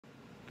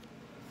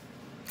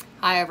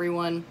Hi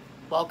everyone,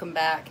 welcome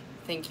back.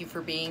 Thank you for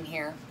being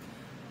here.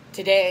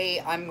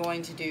 Today I'm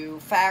going to do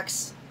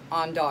facts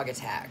on dog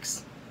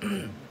attacks.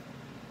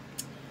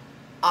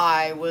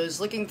 I was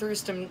looking through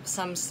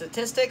some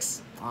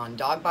statistics on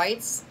dog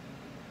bites,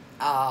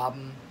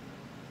 and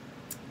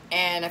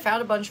I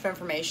found a bunch of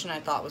information I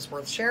thought was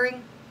worth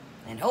sharing,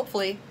 and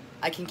hopefully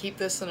I can keep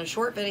this in a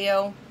short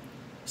video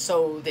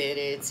so that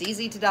it's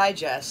easy to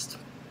digest.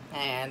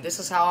 And this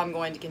is how I'm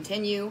going to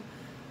continue,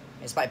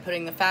 is by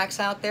putting the facts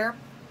out there.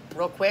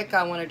 Real quick,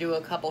 I want to do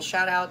a couple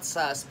shout outs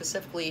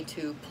specifically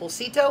to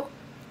Pulsito.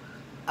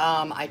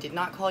 I did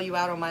not call you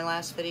out on my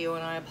last video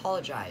and I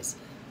apologize.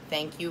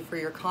 Thank you for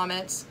your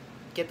comments.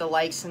 Get the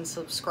likes and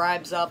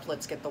subscribes up.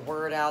 Let's get the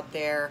word out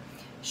there.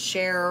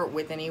 Share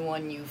with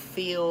anyone you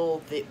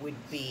feel that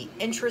would be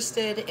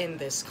interested in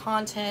this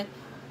content.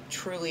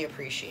 Truly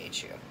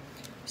appreciate you.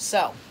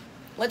 So,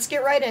 let's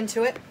get right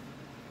into it.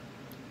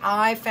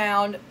 I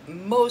found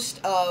most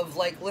of,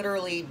 like,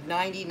 literally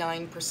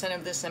 99%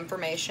 of this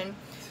information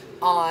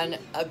on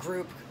a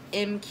group,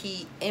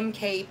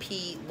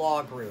 MKP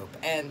Law Group,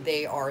 and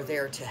they are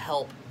there to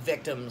help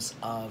victims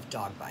of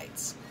dog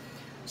bites.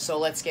 So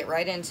let's get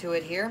right into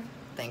it here.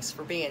 Thanks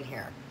for being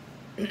here.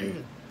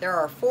 There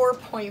are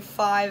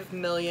 4.5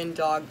 million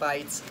dog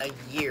bites a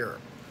year,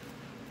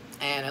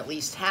 and at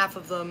least half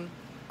of them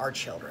are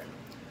children.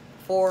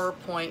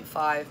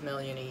 4.5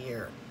 million a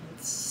year.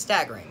 It's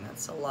staggering.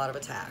 That's a lot of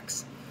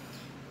attacks.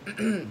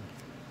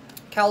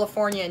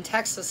 California and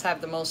Texas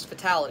have the most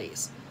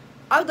fatalities.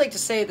 I would like to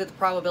say that the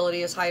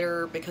probability is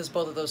higher because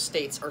both of those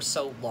states are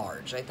so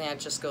large. I think that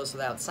just goes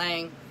without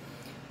saying.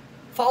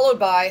 Followed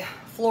by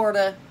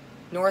Florida,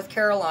 North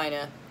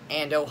Carolina,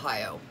 and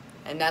Ohio.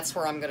 And that's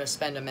where I'm going to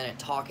spend a minute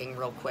talking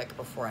real quick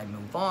before I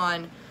move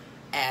on,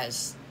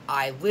 as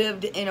I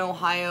lived in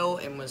Ohio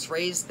and was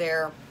raised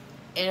there,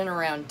 in and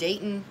around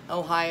Dayton,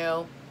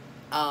 Ohio.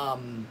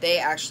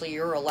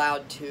 You're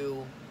allowed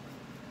to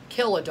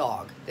kill a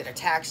dog that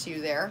attacks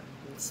you there.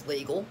 It's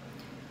legal.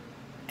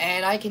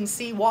 And I can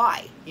see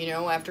why. You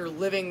know, after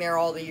living there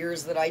all the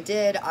years that I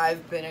did,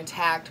 I've been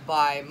attacked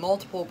by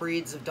multiple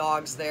breeds of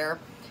dogs there.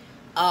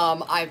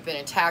 I've been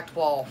attacked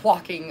while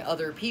walking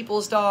other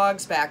people's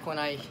dogs back when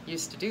I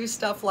used to do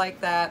stuff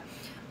like that.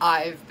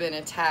 I've been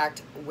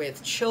attacked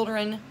with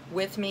children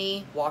with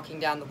me, walking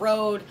down the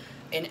road,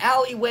 in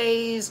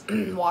alleyways,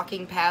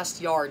 walking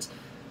past yards.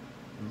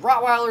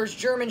 Rottweilers,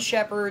 German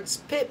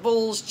Shepherds, Pit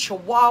Bulls,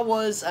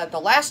 Chihuahuas. The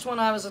last one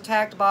I was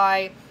attacked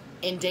by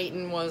in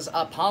Dayton was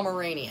a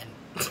Pomeranian.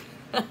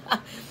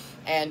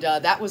 And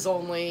that was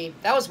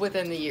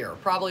within the year,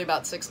 probably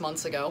about 6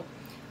 months ago.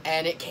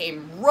 And it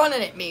came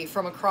running at me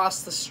from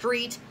across the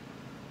street,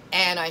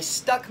 and I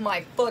stuck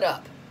my foot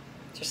up,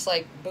 just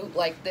like boot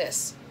like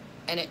this.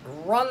 And it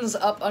runs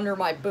up under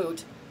my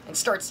boot and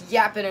starts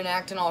yapping and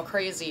acting all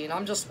crazy. And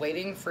I'm just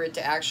waiting for it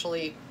to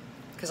actually,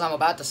 because I'm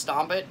about to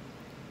stomp it.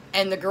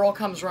 And the girl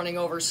comes running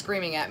over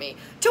screaming at me,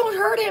 "Don't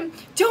hurt him!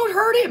 Don't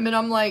hurt him!" And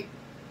I'm like,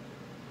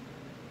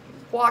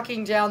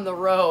 walking down the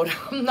road.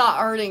 I'm not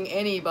hurting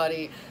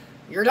anybody.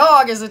 Your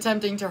dog is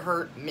attempting to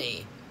hurt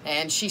me.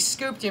 And she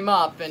scooped him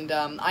up, and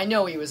I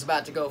know he was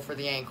about to go for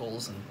the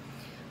ankles. And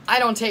I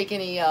don't take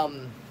any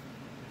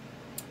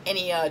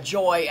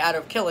joy out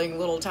of killing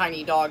little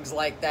tiny dogs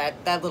like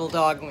that. That little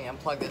dog, let me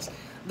unplug this.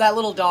 That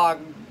little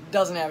dog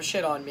doesn't have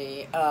shit on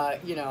me,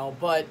 you know,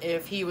 but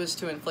if he was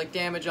to inflict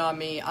damage on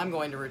me, I'm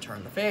going to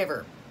return the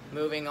favor.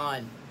 Moving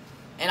on.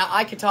 And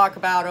I could talk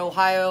about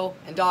Ohio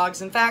and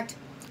dogs. In fact,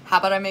 how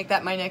about I make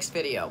that my next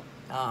video?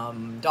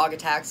 Dog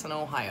attacks in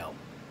Ohio.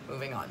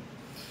 Moving on.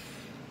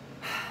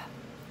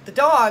 The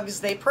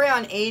dogs, they prey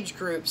on age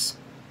groups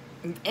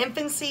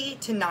infancy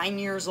to 9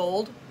 years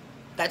old.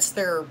 That's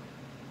the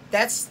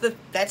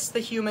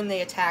human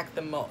they attack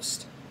the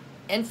most.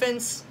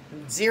 Infants,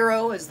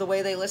 0 is the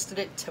way they listed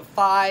it, to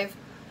 5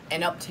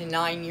 and up to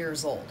 9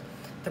 years old.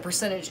 The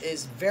percentage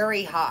is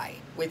very high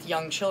with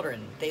young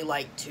children. They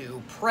like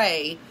to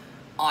prey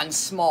on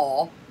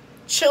small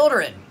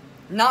children.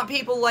 Not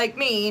people like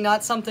me,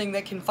 not something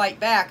that can fight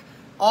back,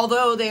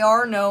 although they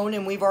are known,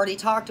 and we've already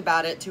talked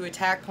about it, to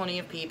attack plenty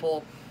of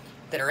people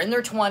that are in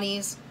their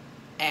 20s,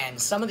 and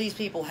some of these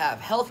people have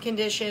health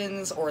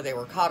conditions, or they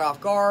were caught off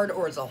guard,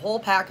 or it's a whole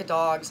pack of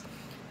dogs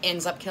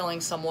ends up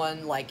killing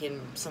someone, like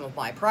in some of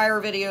my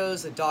prior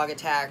videos, the dog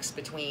attacks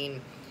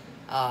between,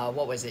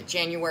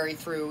 January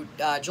through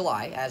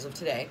July, as of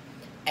today.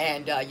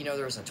 And, you know,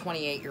 there was a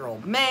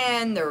 28-year-old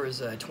man, there was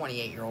a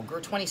 28-year-old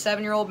girl,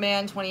 27-year-old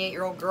man,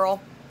 28-year-old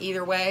girl,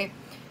 either way.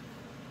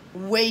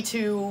 Way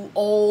too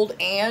old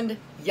and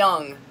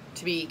young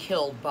to be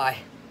killed by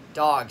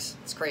dogs.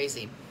 It's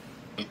crazy.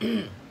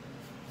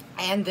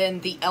 And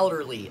then the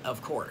elderly,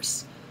 of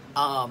course.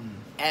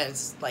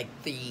 As, like,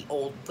 the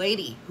old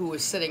lady who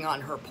was sitting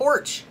on her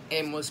porch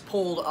and was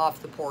pulled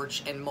off the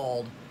porch and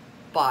mauled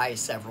by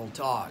several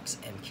dogs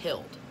and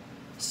killed.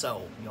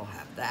 So, you'll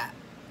have that.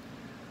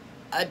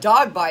 A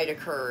dog bite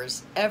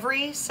occurs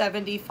every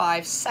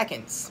 75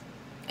 seconds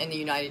in the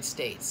United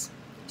States.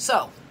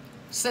 So,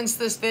 since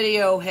this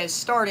video has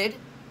started,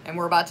 and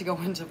we're about to go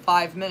into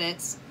 5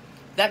 minutes,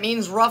 That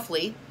means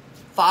roughly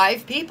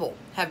 5 people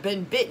have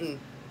been bitten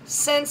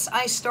since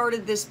I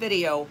started this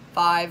video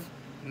 5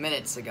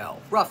 minutes ago.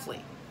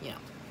 Roughly, you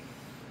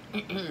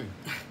know.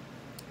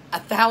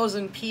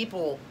 1,000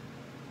 people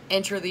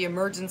enter the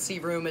emergency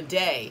room a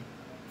day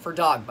for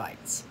dog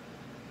bites.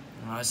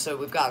 So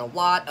we've got a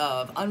lot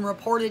of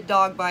unreported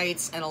dog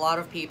bites and a lot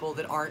of people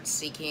that aren't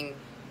seeking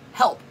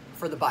help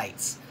for the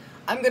bites.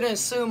 I'm going to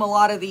assume a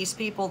lot of these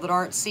people that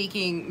aren't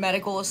seeking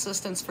medical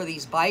assistance for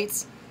these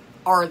bites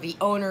are the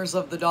owners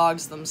of the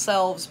dogs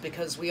themselves,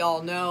 because we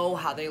all know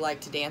how they like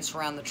to dance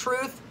around the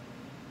truth,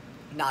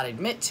 not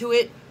admit to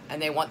it,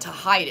 and they want to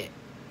hide it.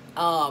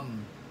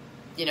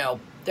 You know,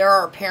 there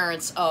are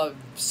parents of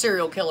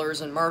serial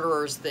killers and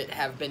murderers that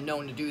have been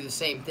known to do the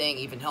same thing,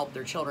 even help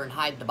their children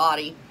hide the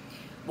body.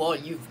 Well,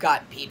 you've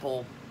got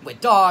people with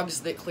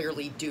dogs that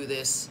clearly do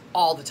this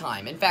all the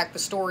time. In fact, the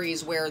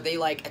stories where they,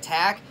 like,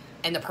 attack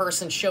and the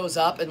person shows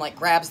up and, like,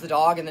 grabs the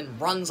dog and then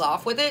runs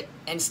off with it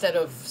instead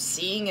of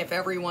seeing if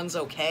everyone's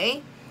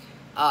okay,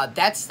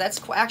 that's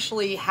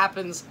actually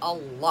happens a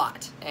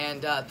lot.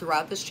 And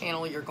throughout this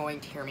channel, you're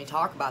going to hear me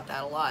talk about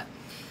that a lot.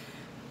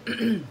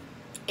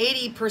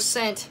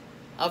 80%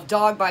 of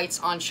dog bites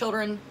on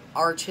children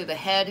are to the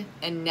head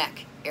and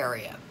neck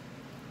area.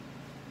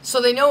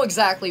 So they know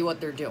exactly what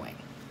they're doing.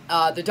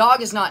 The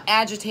dog is not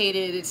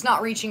agitated. It's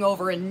not reaching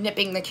over and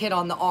nipping the kid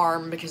on the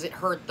arm because it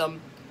hurt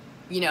them.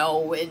 You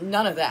know,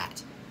 none of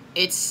that.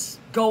 It's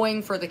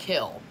going for the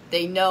kill.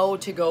 They know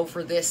to go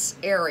for this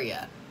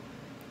area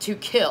to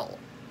kill.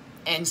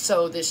 And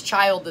so this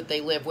child that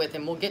they live with,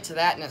 and we'll get to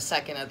that in a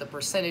second, of the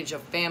percentage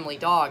of family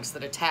dogs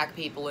that attack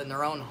people in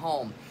their own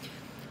home.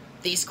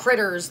 These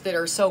critters that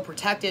are so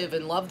protective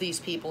and love these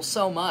people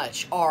so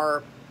much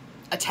are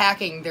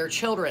attacking their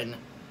children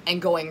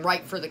and going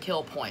right for the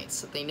kill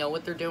points. They know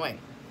what they're doing,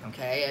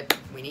 okay?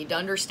 We need to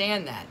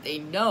understand that. They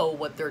know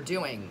what they're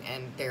doing,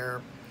 and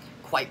they're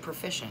quite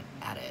proficient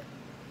at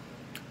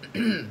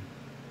it.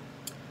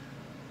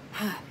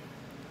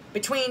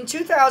 Between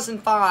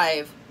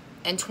 2005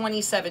 and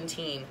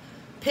 2017,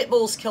 pit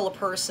bulls kill a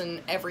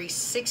person every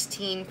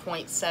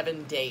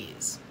 16.7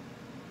 days.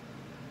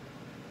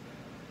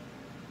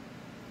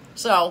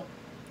 So,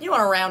 you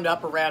want to round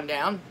up or round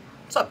down?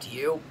 It's up to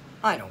you.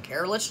 I don't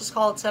care. Let's just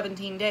call it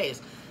 17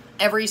 days.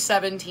 Every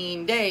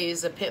 17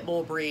 days, a pit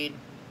bull breed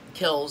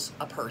kills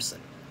a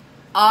person.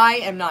 I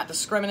am not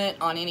discriminate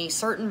on any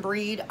certain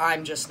breed.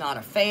 I'm just not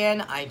a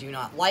fan. I do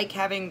not like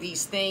having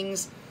these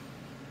things.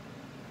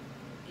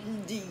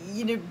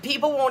 You know,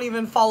 people won't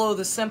even follow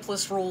the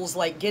simplest rules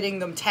like getting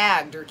them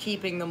tagged or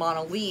keeping them on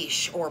a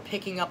leash or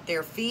picking up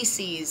their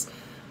feces,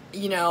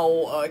 you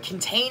know,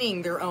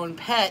 containing their own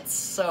pets.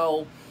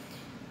 So,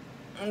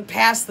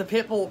 past the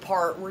pit bull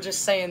part, we're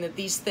just saying that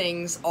these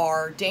things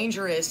are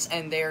dangerous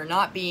and they're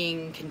not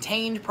being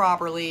contained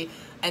properly,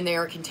 and they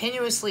are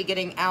continuously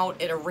getting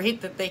out at a rate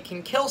that they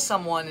can kill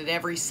someone at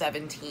every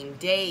 17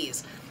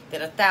 days.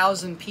 That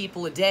 1,000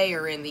 people a day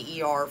are in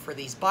the ER for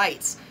these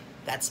bites.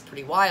 That's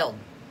pretty wild.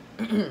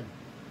 In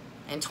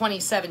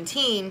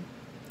 2017,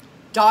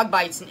 dog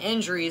bites and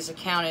injuries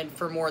accounted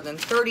for more than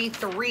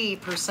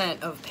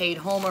 33% of paid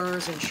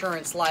homeowners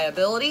insurance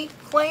liability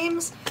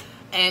claims,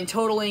 and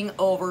totaling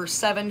over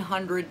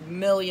 $700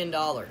 million.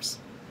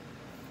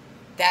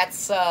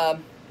 That's a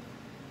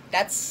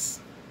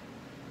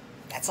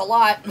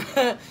lot.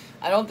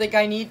 I don't think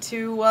I need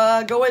to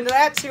go into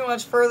that too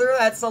much further.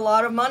 That's a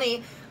lot of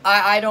money.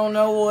 I don't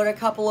know what a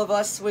couple of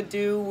us would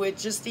do with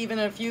just even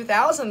a few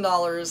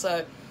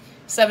 $1,000s.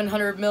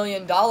 $700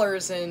 million in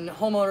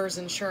homeowners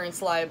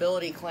insurance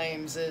liability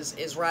claims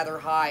is rather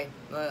high.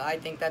 I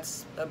think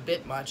that's a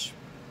bit much.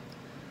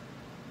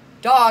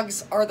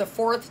 Dogs are the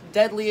 4th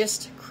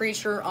deadliest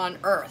creature on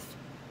Earth.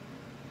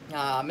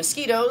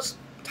 Mosquitoes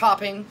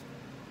topping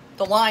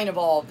the line of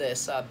all of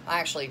this. I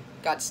actually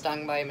got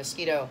stung by a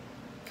mosquito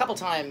a couple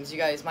times. You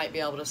guys might be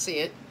able to see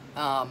it.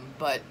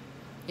 But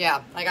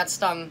yeah, I got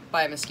stung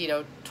by a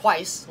mosquito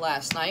twice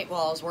last night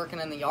while I was working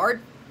in the yard.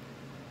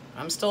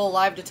 I'm still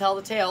alive to tell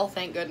the tale,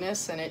 thank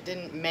goodness, and it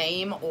didn't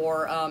maim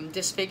or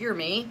disfigure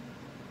me.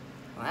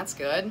 Well, that's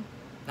good.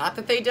 Not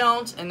that they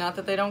don't, and not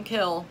that they don't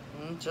kill.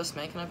 I'm just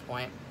making a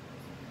point.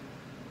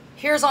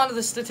 Here's on to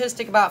the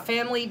statistic about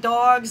family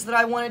dogs that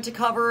I wanted to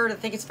cover. I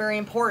think it's very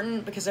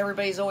important because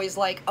everybody's always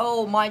like,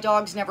 oh, my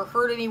dog's never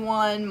hurt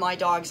anyone, my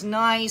dog's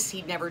nice,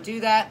 he'd never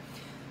do that.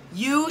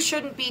 You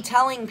shouldn't be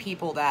telling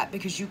people that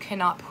because you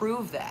cannot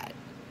prove that.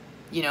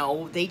 You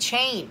know, they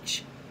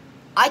change.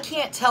 I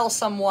can't tell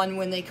someone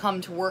when they come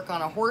to work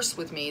on a horse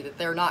with me that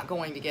they're not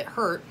going to get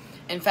hurt.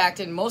 In fact,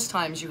 in most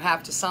times you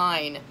have to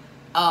sign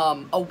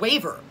a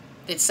waiver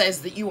that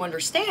says that you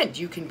understand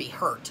you can be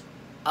hurt.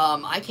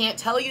 I can't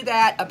tell you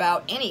that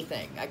about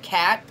anything. A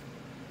cat,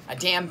 a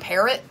damn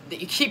parrot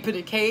that you keep in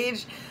a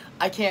cage,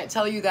 I can't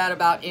tell you that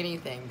about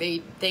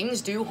anything.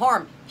 Things do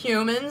harm.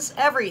 Humans,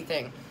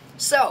 everything.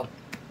 So,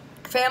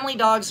 family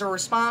dogs are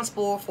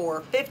responsible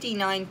for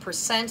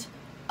 59%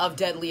 of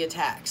deadly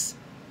attacks.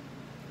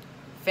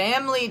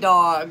 Family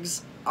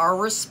dogs are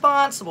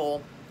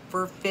responsible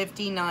for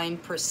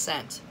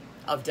 59%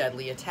 of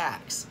deadly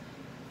attacks.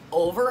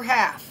 over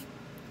half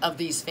of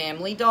these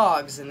family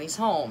dogs in these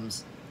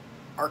homes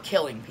are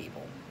killing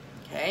people,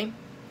 okay?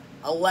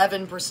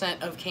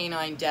 11% of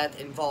canine death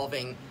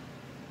involving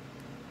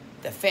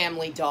the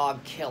family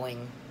dog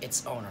killing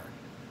its owner.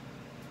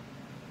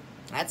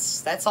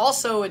 That's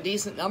also a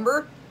decent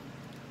number,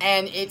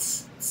 and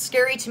it's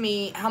scary to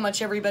me how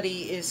much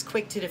everybody is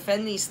quick to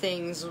defend these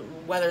things,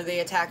 whether they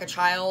attack a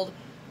child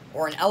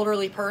or an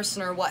elderly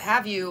person or what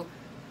have you.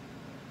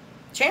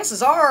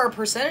 Chances are,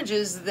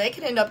 percentages, they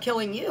can end up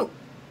killing you.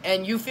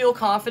 And you feel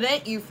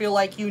confident, you feel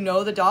like you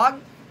know the dog.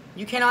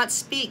 You cannot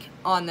speak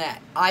on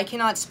that. I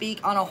cannot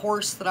speak on a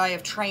horse that I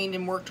have trained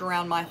and worked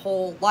around my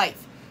whole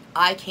life.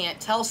 I can't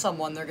tell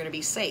someone they're going to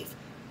be safe.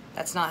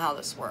 That's not how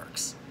this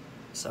works.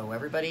 So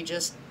everybody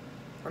just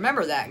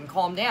remember that and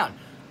calm down.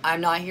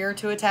 I'm not here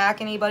to attack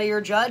anybody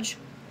or judge,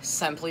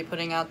 simply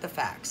putting out the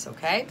facts,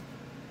 okay?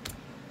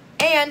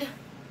 And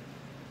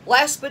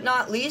last but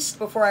not least,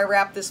 before I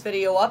wrap this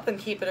video up and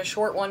keep it a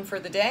short one for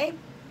the day,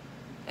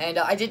 and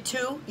I did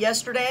 2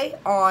 yesterday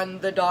on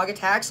the dog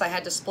attacks. I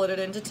had to split it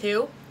into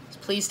 2. So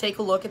please take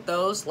a look at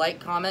those, like,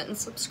 comment, and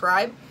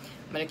subscribe.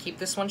 I'm going to keep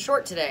this one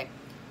short today.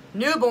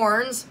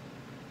 Newborns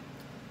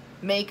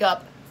make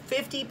up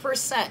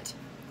 50%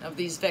 of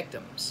these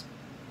victims.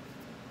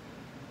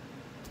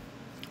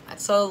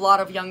 That's a lot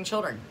of young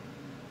children.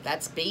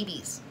 That's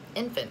babies,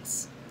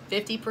 infants,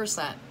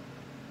 50%.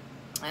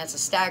 That's a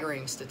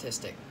staggering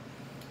statistic.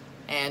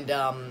 And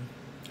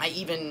I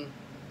even,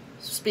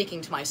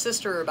 speaking to my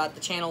sister about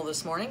the channel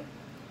this morning,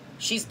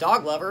 she's a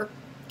dog lover.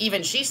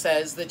 Even she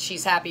says that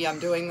she's happy I'm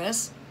doing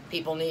this.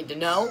 People need to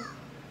know.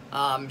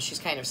 She's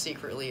kind of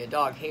secretly a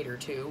dog hater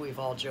too. We've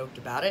all joked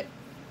about it.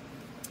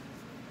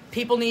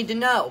 People need to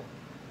know.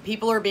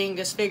 People are being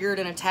disfigured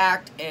and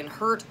attacked and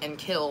hurt and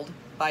killed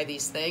by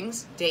these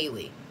things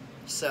daily.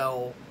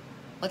 So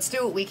let's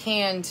do what we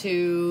can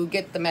to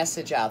get the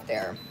message out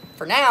there.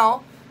 For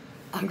now,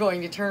 I'm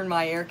going to turn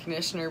my air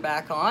conditioner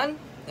back on.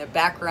 The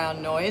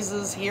background noise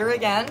is here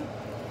again.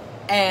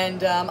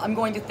 And I'm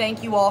going to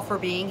thank you all for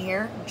being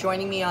here,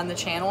 joining me on the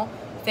channel.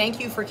 Thank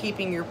you for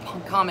keeping your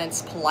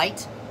comments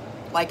polite.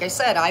 Like I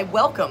said, I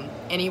welcome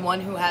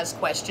anyone who has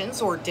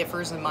questions or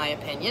differs in my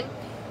opinion,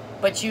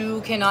 but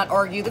you cannot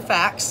argue the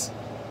facts,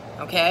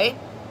 okay?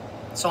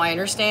 So I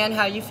understand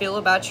how you feel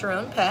about your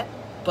own pet,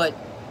 but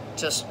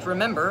just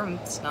remember,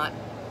 it's not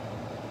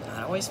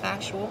always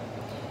factual.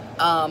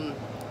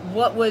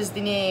 What was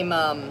the name?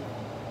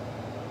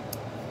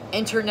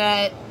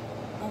 Internet,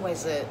 what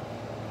was it?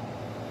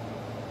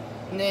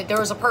 There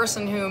was a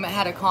person who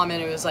had a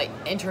comment, it was like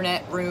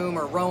internet room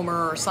or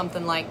roamer or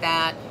something like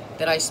that,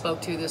 that I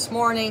spoke to this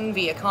morning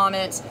via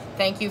comments.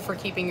 Thank you for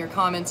keeping your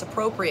comments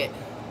appropriate.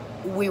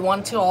 We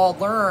want to all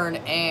learn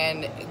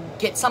and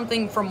get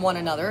something from one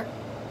another.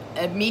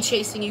 Me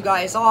chasing you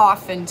guys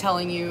off and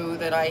telling you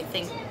that I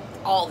think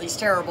all these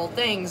terrible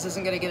things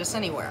isn't going to get us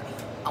anywhere.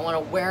 I want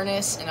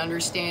awareness and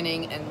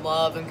understanding and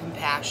love and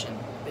compassion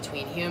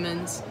between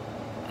humans,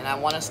 and I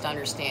want us to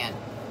understand.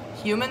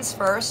 Humans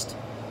first.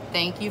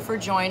 Thank you for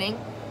joining.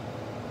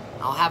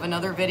 I'll have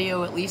another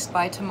video at least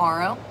by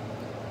tomorrow.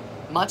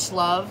 Much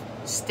love.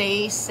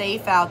 Stay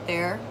safe out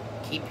there.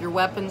 Keep your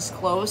weapons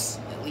close.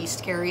 At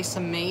least carry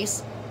some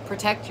mace.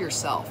 Protect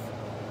yourself.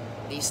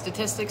 These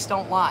statistics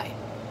don't lie.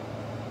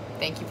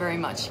 Thank you very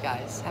much,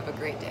 guys. Have a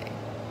great day.